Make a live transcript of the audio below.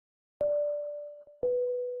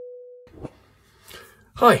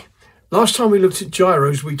Hi, last time we looked at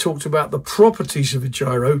gyros, we talked about the properties of a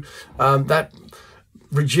gyro, that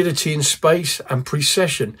rigidity in space and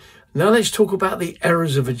precession. Now let's talk about the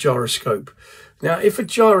errors of a gyroscope. Now, if a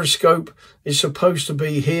gyroscope is supposed to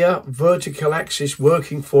be here, vertical axis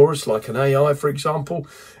working for us, like an AI, for example,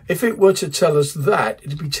 if it were to tell us that,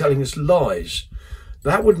 it'd be telling us lies.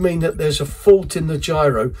 That would mean that there's a fault in the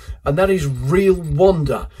gyro, and that is real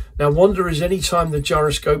wander. Now, wander is any time the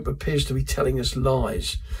gyroscope appears to be telling us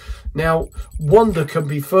lies. Now, wander can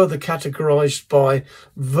be further categorized by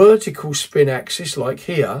vertical spin axis, like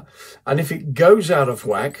here, and if it goes out of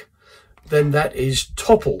whack, then that is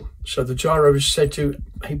topple. So the gyro is said to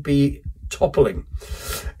be toppling.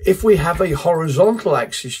 If we have a horizontal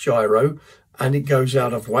axis gyro and it goes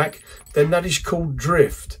out of whack, then that is called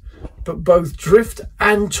drift. But both drift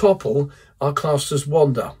and topple are classed as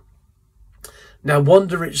wander. Now,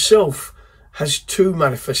 wander itself has two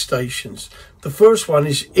manifestations. The first one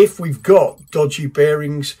is if we've got dodgy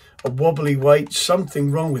bearings, a wobbly weight,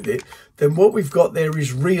 something wrong with it, then what we've got there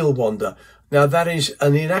is real wander. Now, that is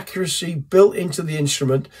an inaccuracy built into the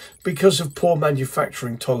instrument because of poor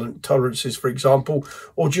manufacturing tolerances, for example,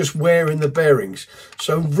 or just wear in the bearings.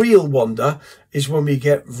 So real wander is when we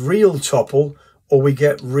get real topple or we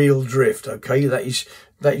get real drift. Okay, that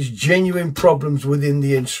is genuine problems within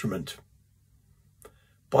the instrument.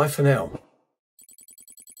 Bye for now.